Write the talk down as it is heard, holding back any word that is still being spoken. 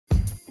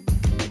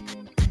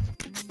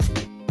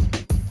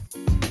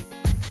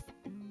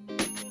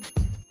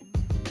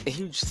A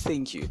huge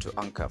thank you to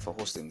Anchor for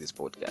hosting this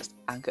podcast.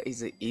 Anchor is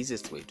the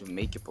easiest way to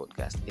make a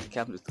podcast. It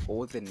comes with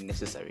all the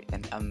necessary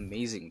and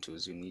amazing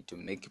tools you need to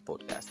make a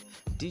podcast.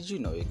 Did you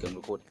know you can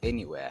record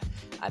anywhere,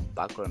 add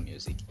background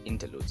music,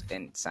 interludes,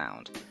 and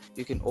sound?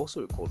 You can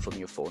also record from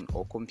your phone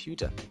or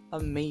computer.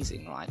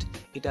 Amazing, right?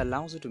 It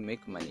allows you to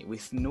make money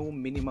with no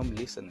minimum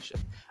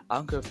listenership.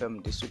 Anchor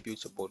FM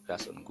distributes your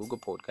podcast on Google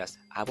Podcasts,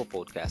 Apple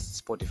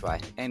Podcasts,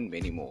 Spotify, and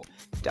many more.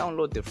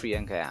 Download the free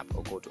Anchor app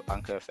or go to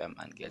Anchor FM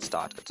and get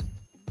started.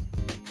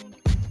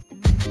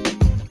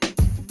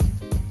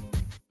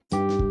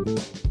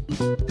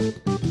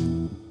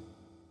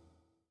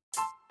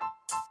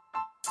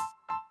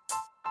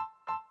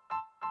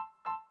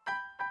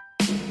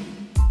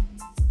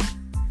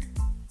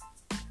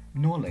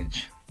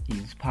 Knowledge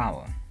is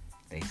power,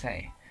 they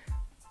say.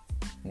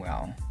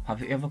 Well,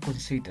 have you ever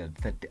considered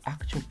that the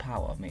actual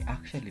power may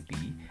actually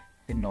be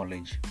the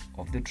knowledge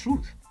of the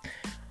truth?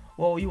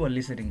 Well, you are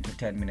listening to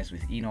 10 Minutes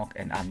with Enock,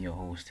 and I'm your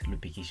host,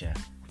 Lupikisha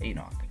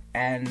Enock.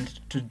 And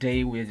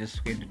today we're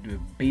just going to do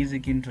a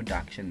basic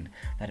introduction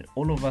that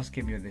all of us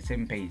can be on the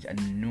same page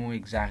and know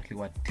exactly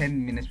what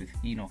 10 Minutes with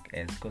Enock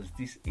is, because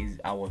this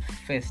is our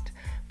first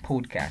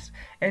podcast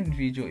and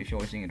video if you're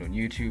watching it on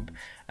YouTube,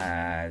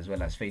 as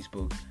well as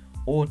Facebook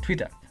or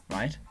Twitter,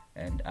 right?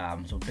 And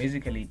so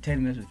basically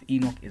 10 Minutes with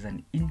Enock is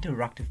an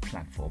interactive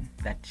platform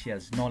that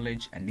shares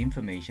knowledge and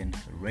information,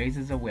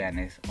 raises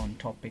awareness on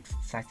topics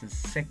such as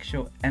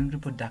sexual and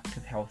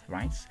reproductive health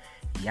rights,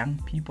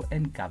 young people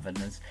and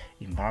governance,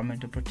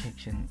 environmental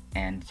protection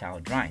and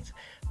child rights,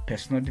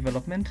 personal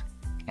development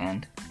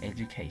and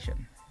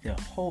education. The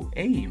whole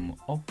aim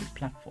of the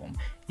platform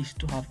is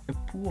to have a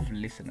pool of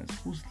listeners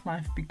whose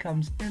life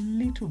becomes a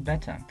little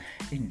better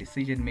in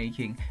decision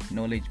making,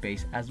 knowledge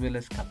base, as well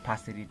as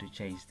capacity to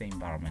change the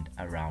environment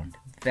around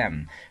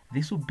them.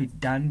 This will be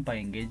done by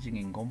engaging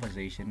in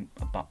conversation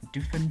about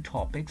different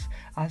topics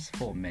as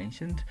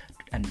aforementioned,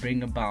 and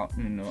bring about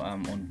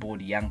on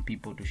board young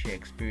people to share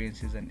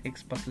experiences and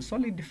experts to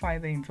solidify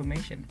the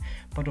information.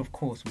 But of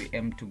course, we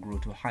aim to grow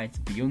to heights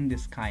beyond the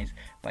skies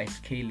by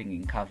scaling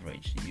in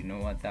coverage. You know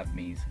what that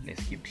means.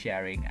 Let's keep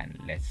sharing and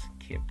let's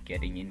keep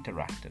getting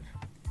interactive.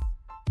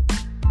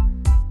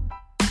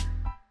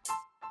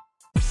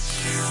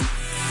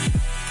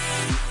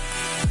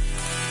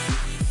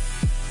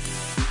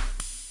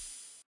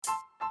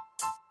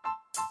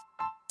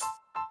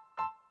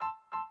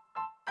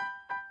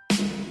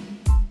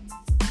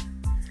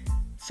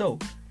 So,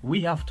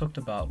 we have talked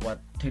about what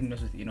 10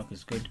 Minutes with Enock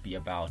is going to be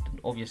about, and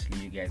obviously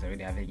you guys are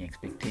already having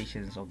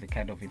expectations of the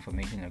kind of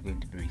information you're going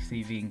to be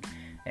receiving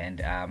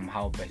and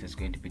how best it's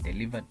going to be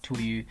delivered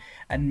to you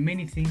and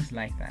many things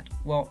like that.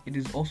 Well, it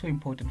is also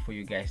important for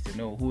you guys to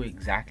know who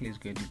exactly is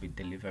going to be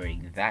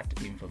delivering that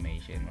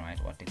information, right?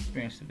 What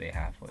experience do they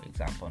have, for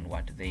example, and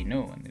what do they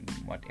know, and in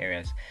what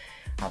areas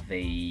have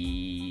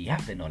they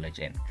have the knowledge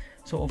in.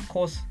 So of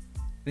course,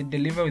 the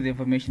delivery of the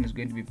information is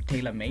going to be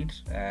tailor-made.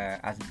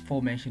 As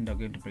aforementioned, are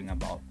going to bring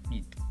about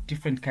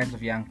different kinds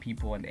of young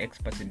people and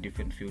experts in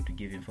different fields to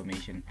give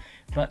information.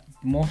 But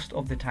most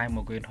of the time,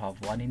 we're going to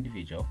have one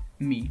individual,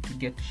 me, to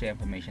get to share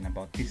information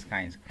about these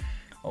kinds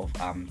of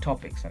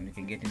topics, and we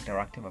can get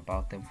interactive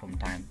about them from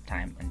time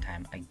and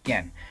time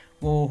again.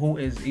 Well, who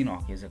is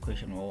Enock is a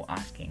question we're all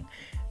asking.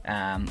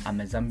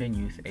 I'm a Zambian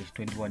youth, aged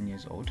 21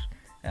 years old,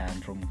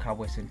 from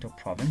Kabwe Central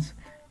Province,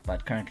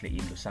 but currently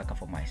in Lusaka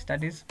for my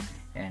studies,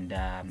 and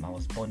I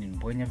was born in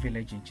Bonya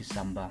village in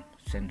Chisamba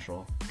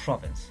Central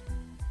Province.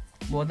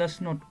 Well, that's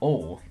not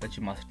all that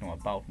you must know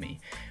about me.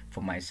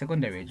 For my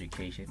secondary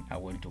education, I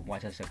went to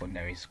Wacha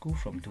Secondary School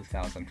from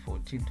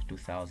 2014 to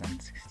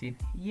 2016.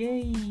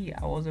 Yay!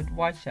 I was at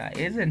Wacha,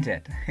 isn't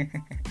it?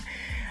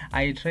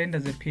 I trained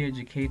as a peer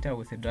educator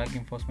with the Drug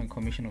Enforcement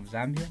Commission of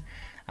Zambia.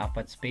 I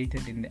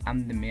participated in the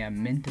I'm the Mayor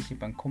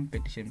Mentorship and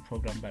Competition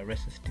Program by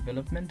Resource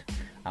Development.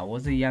 I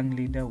was a young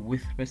leader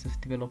with Resource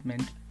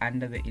Development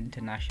under the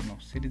International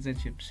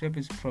Citizenship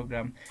Service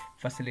Program,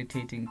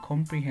 facilitating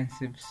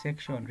comprehensive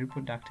sexual and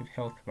reproductive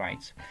health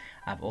rights.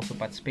 I've also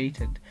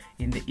participated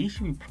in the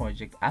Issue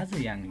Project as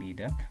a young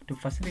leader to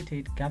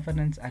facilitate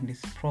governance and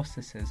its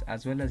processes,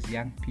 as well as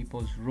young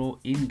people's role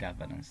in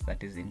governance,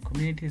 that is in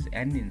communities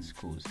and in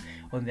schools,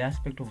 on the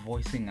aspect of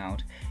voicing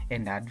out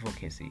and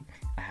advocacy.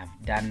 I have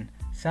done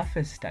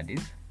surface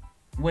studies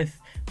with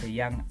the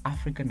Young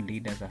African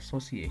Leaders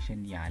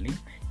Association YALI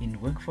in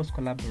workforce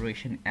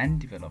collaboration and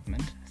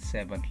development,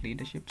 servant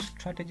leadership,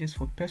 strategies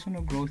for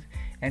personal growth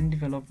and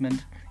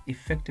development,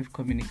 effective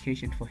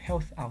communication for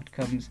health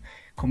outcomes,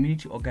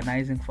 community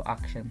organizing for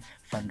action,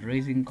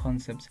 fundraising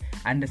concepts,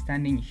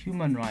 understanding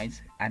human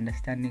rights,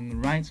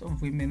 understanding rights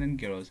of women and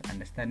girls,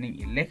 understanding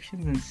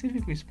elections and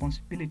civic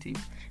responsibility,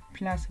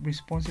 plus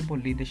responsible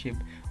leadership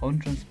on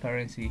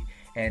transparency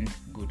and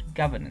good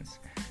governance.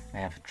 I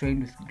have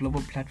trained with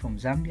Global Platform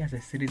Zambia as a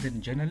citizen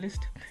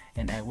journalist,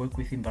 and I work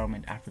with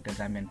Environment Africa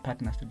Zambian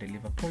partners to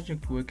deliver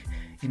project work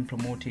in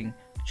promoting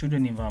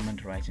children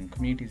environmental rights in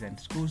communities and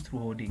schools through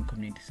holding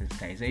community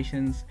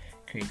sensitizations,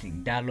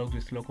 creating dialogues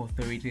with local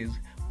authorities,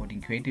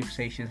 holding creative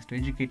sessions to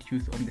educate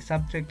youth on the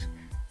subject,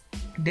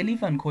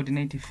 deliver and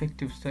coordinate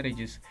effective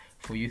strategies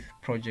for youth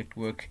project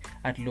work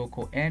at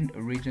local and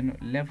regional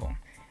level.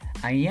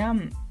 I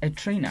am a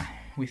trainer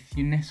with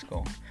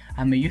UNESCO.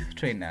 I'm a youth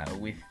trainer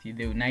with the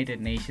United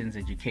Nations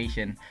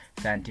Education,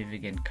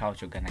 Scientific and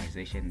Culture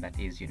Organization, that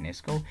is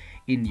UNESCO,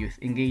 in youth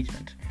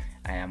engagement.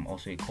 I am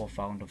also a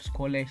co-founder of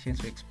Scholations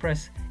to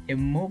Express, a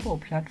mobile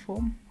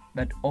platform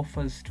that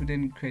offers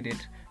student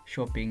credit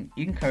shopping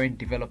in current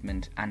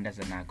development under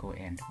Zanaco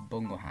and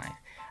Bongo Hive.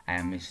 I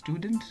am a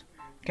student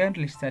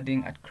currently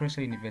studying at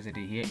Cresswell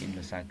University here in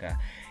Lusaka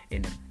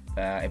in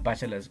a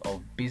Bachelor's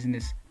of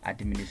Business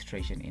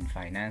Administration in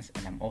Finance,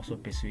 and I'm also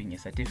pursuing a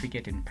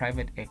certificate in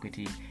Private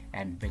Equity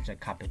and Venture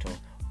Capital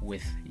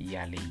with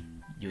Yale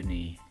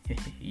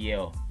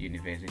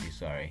University.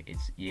 Sorry,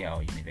 it's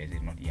Yale University,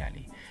 not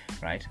Yale,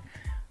 right?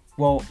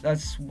 Well,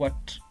 that's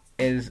what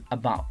is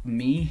about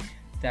me.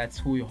 That's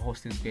who your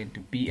host is going to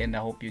be, and I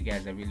hope you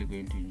guys are really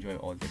going to enjoy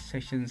all the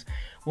sessions.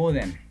 Well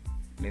then,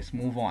 let's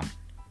move on.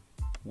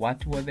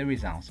 What were the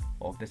results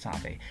of the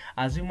survey?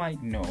 As you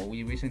might know,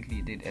 we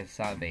recently did a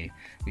survey.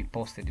 We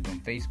posted it on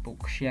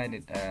Facebook, shared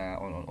it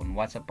on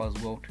WhatsApp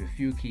as well to a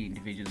few key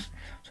individuals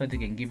so that they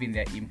can give in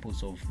their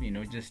inputs of,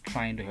 just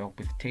trying to help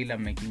with tailor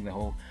making the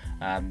whole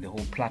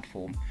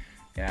platform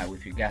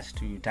with regards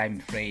to time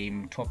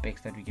frame,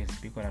 topics that we can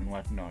speak on and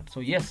whatnot.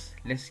 So yes,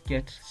 let's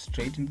get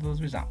straight into those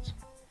results.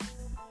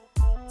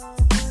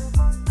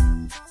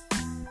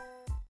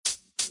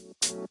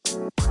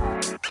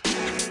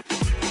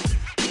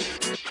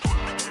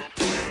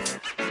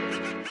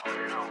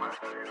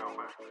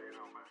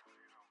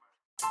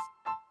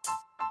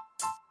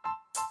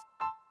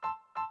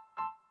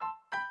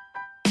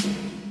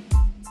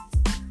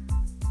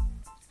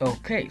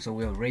 Okay, so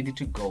we're ready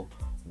to go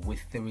with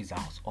the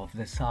results of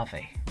the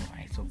survey.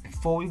 Right, so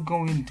before we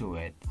go into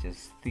it,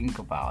 just think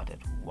about it.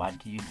 What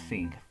do you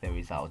think the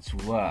results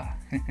were?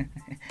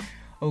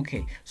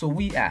 Okay, so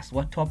we asked,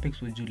 what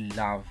topics would you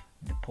love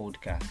the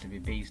podcast to be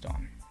based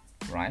on?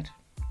 Right?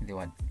 There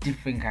were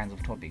different kinds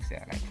of topics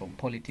there, like from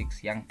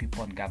politics, young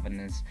people and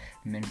governance,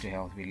 mental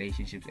health,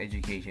 relationships,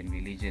 education,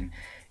 religion,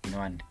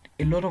 and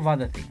a lot of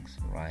other things,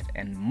 right?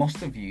 And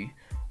most of you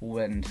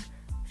went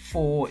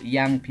for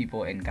young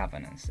people and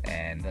governance,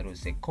 and that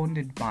was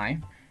seconded by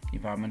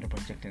environmental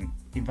protection.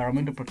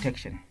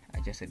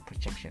 I just said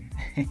protection.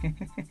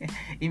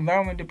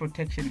 Environmental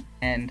protection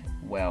and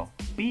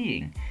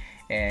well-being.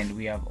 And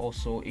we have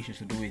also issues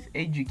to do with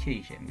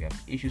education. We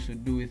have issues to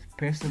do with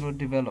personal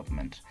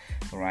development.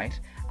 Right?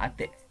 At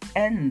the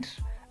end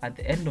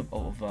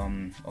of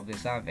the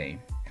survey,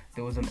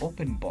 there was an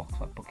open box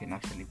where people can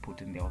actually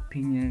put in their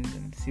opinions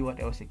and see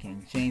what else they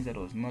can change that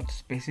was not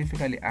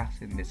specifically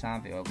asked in the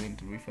survey. We're going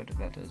to refer to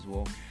that as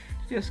well,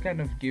 to just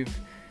kind of give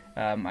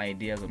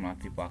ideas on what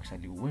people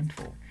actually went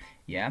for.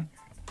 Yeah.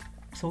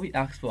 So we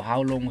asked for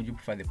how long would you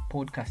prefer the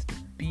podcast to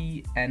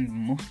be, and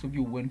most of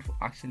you went for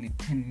actually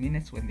 10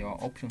 minutes when there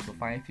were options for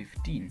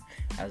 5-15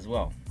 as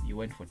well. You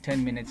went for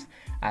 10 minutes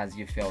as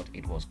you felt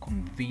it was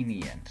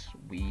convenient.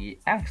 We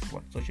asked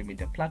what social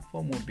media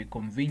platform would be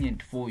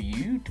convenient for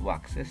you to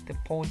access the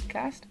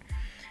podcast.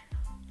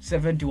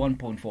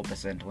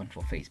 71.4% went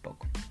for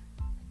Facebook,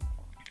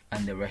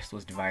 and the rest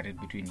was divided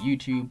between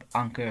YouTube,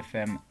 Anchor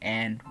FM,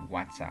 and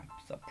WhatsApp.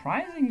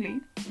 Surprisingly,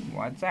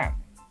 WhatsApp.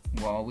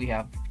 Well, we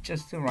have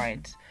just the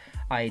right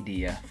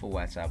idea for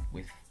WhatsApp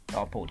with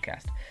our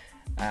podcast.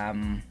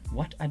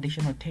 What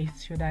additional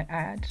tastes should I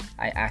add?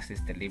 I asked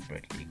this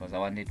deliberately because I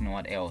wanted to know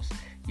what else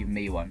you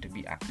may want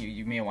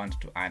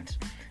to add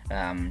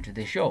to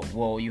the show.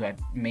 Well, you had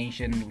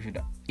mentioned we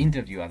should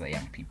interview other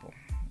young people.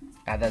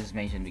 Others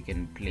mentioned we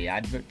can play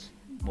adverts,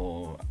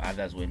 or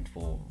others went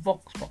for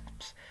Vox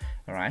Pops.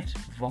 All right,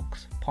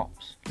 Vox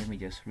Pops. Let me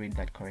just read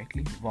that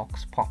correctly.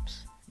 Vox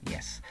Pops.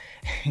 Yes.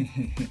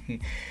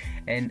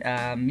 And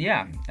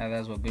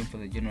others were going for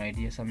the general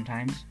idea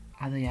sometimes.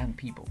 Other young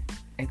people,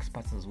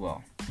 experts as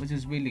well, which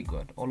is really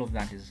good. All of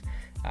that is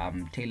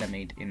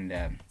tailor-made in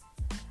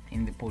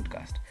the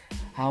podcast.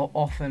 How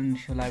often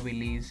shall I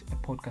release a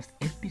podcast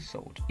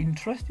episode?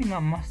 Interesting, I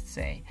must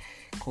say,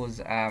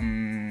 because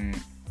I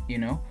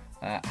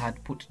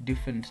had put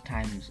different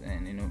times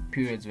and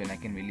periods when I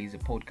can release a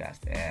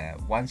podcast.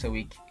 Once a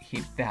week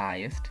hit the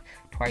highest,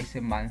 twice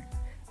a month,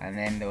 and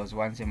then there was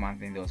once a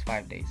month, and there was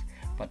 5 days.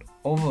 But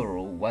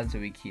overall, once a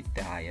week hit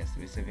the highest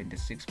with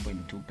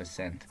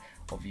 76.2%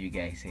 of you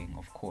guys saying,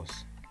 of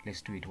course,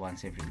 let's do it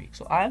once every week.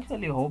 So I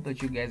actually hope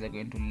that you guys are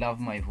going to love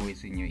my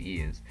voice in your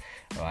ears,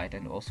 right?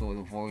 And also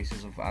the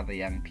voices of other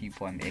young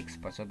people and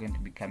experts are going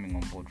to be coming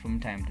on board from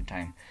time to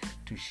time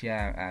to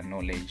share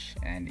knowledge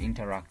and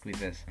interact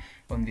with us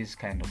on these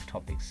kind of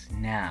topics.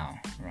 Now,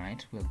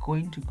 right, we're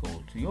going to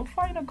go to your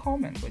final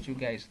comments, what you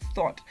guys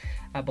thought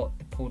about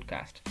the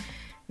podcast.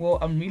 Well,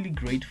 I'm really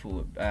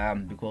grateful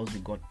because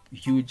we got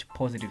huge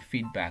positive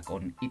feedback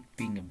on it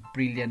being a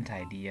brilliant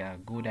idea,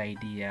 good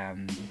idea,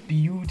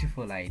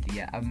 beautiful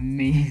idea,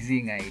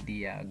 amazing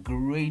idea,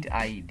 great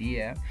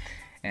idea,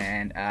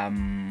 and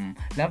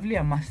lovely,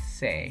 I must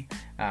say.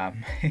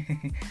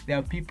 There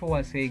are people who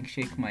are saying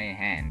shake my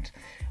hand.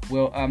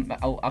 Well,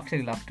 I'll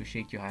actually love to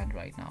shake your hand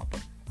right now,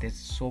 but there's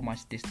so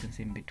much distance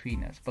in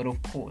between us. But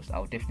of course,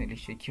 I'll definitely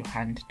shake your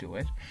hand to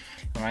it.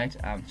 All right.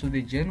 So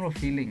the general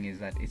feeling is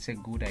that it's a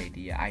good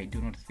idea. I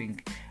do not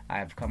think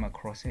I've come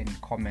across any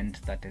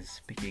comment that is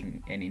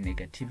speaking any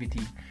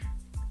negativity,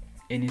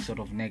 any sort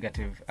of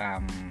negative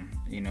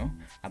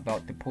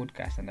about the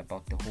podcast and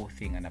about the whole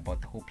thing and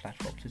about the whole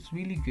platform. So it's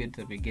really good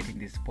that we're getting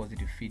this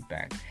positive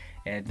feedback.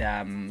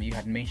 And you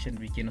had mentioned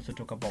we can also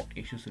talk about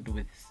issues to do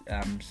with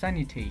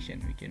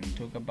sanitation. We can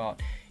talk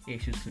about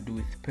issues to do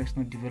with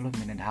personal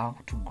development and how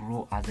to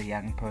grow as a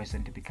young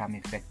person to become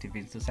effective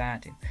in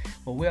society.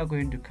 Well, we are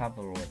going to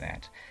cover all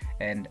that.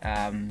 And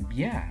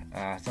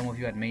some of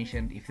you had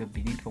mentioned if there'll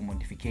be need for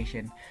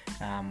modification,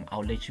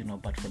 I'll let you know.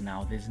 But for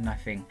now, there's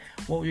nothing.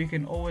 Well, you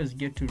can always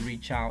get to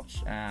reach out.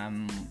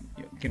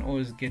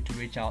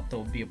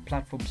 There'll be a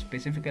platform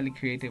specifically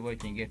created where you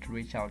can get to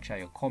reach out, share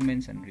your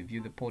comments, and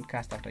review the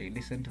podcast after you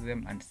listen to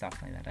them and stuff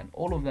like that. And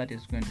all of that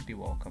is going to be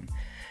welcome.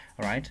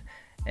 All right.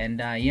 And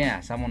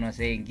someone was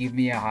saying, give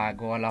me a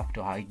hug. Oh, I'll love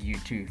to hug you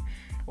too.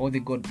 All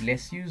the God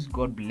bless yous,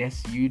 God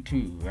bless you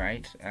too,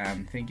 right?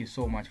 Thank you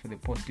so much for the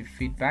positive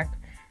feedback.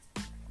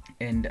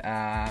 And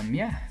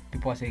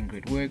people are saying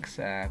great works.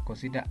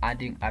 Consider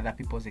adding other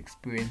people's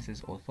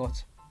experiences or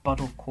thoughts. But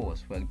of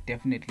course, we're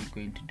definitely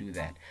going to do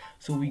that.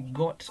 So we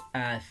got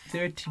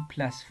 30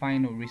 plus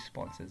final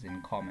responses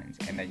in comments,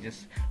 and I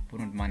just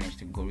wouldn't manage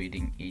to go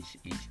reading each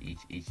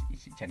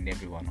and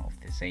every one of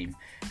the same,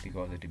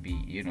 because it would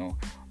be,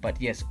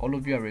 But yes, all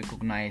of you are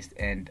recognized,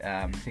 and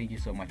thank you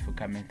so much for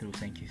coming through.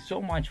 Thank you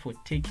so much for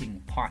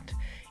taking part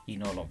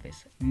in all of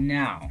this.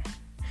 Now,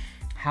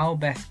 how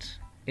best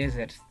is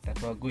it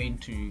that we're going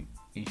to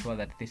ensure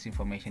that this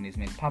information is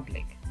made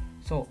public?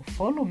 So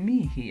follow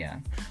me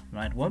here,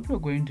 right? What we're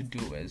going to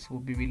do is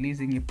we'll be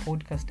releasing a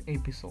podcast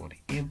episode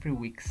every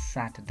week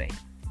Saturday,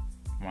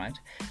 right?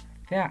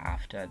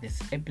 Thereafter,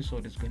 this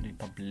episode is going to be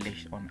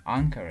published on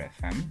Anchor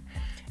FM,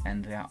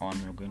 and thereon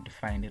we're going to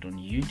find it on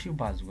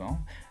YouTube as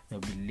well.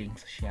 There'll be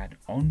links shared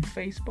on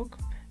Facebook.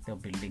 There'll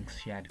be links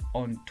shared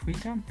on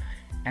Twitter,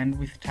 and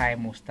with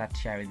time we'll start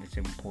sharing the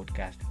same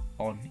podcast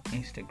on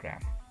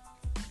Instagram.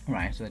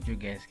 Right, so that you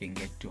guys can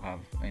get to have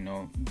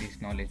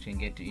this knowledge and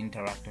get to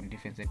interact on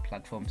different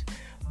platforms.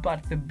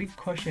 But the big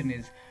question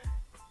is,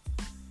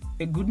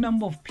 a good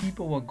number of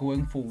people were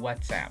going for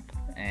WhatsApp,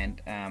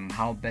 and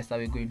how best are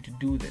we going to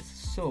do this?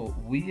 So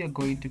we are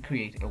going to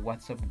create a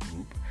WhatsApp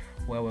group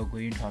where we're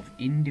going to have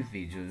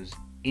individuals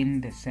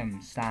in the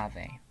same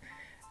survey.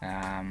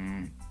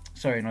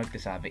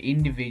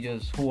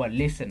 Individuals who are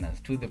listeners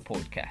to the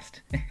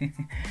podcast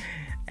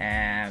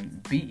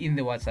be in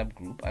the WhatsApp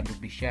group, and we'll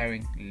be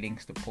sharing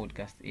links to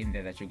podcast in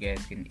there that you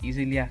guys can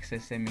easily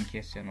access them in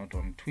case you're not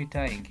on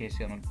Twitter, in case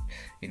you're not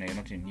you're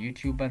not in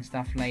YouTube and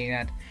stuff like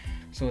that,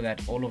 so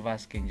that all of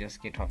us can just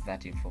get off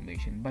that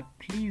information. But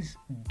please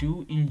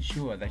do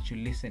ensure that you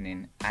listen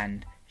in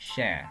and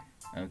share.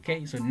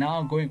 Okay, so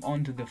now going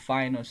on to the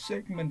final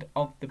segment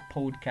of the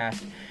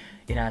podcast.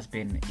 It has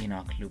been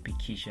Enock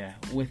Lupikisha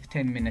with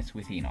 10 Minutes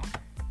with Enock.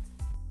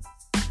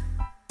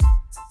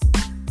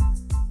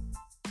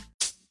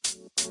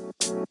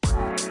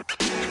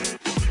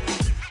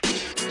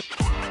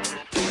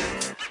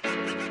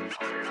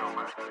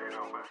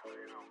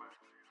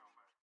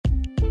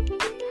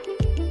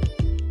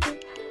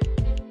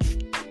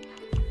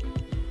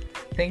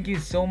 Thank you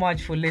so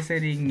much for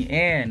listening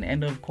in,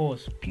 and of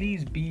course,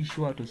 please be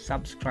sure to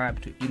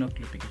subscribe to Enock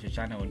Lupikisha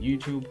channel on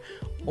YouTube.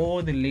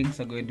 All the links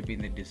are going to be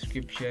in the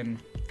description.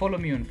 Follow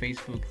me on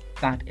Facebook,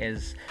 that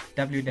is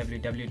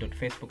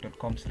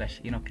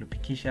www.facebook.com/Enock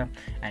Lupikisha,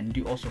 and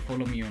do also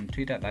follow me on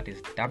Twitter, that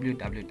is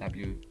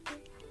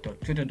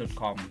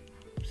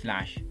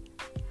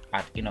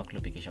www.twitter.com/@Enock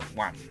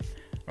Lupikisha1.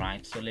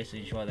 Right, so let's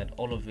ensure that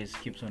all of this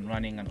keeps on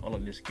running and all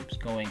of this keeps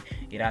going.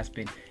 It has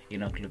been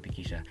Enock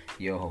Lupikisha,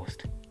 your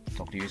host.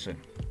 Talk to you soon.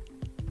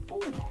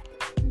 Ooh.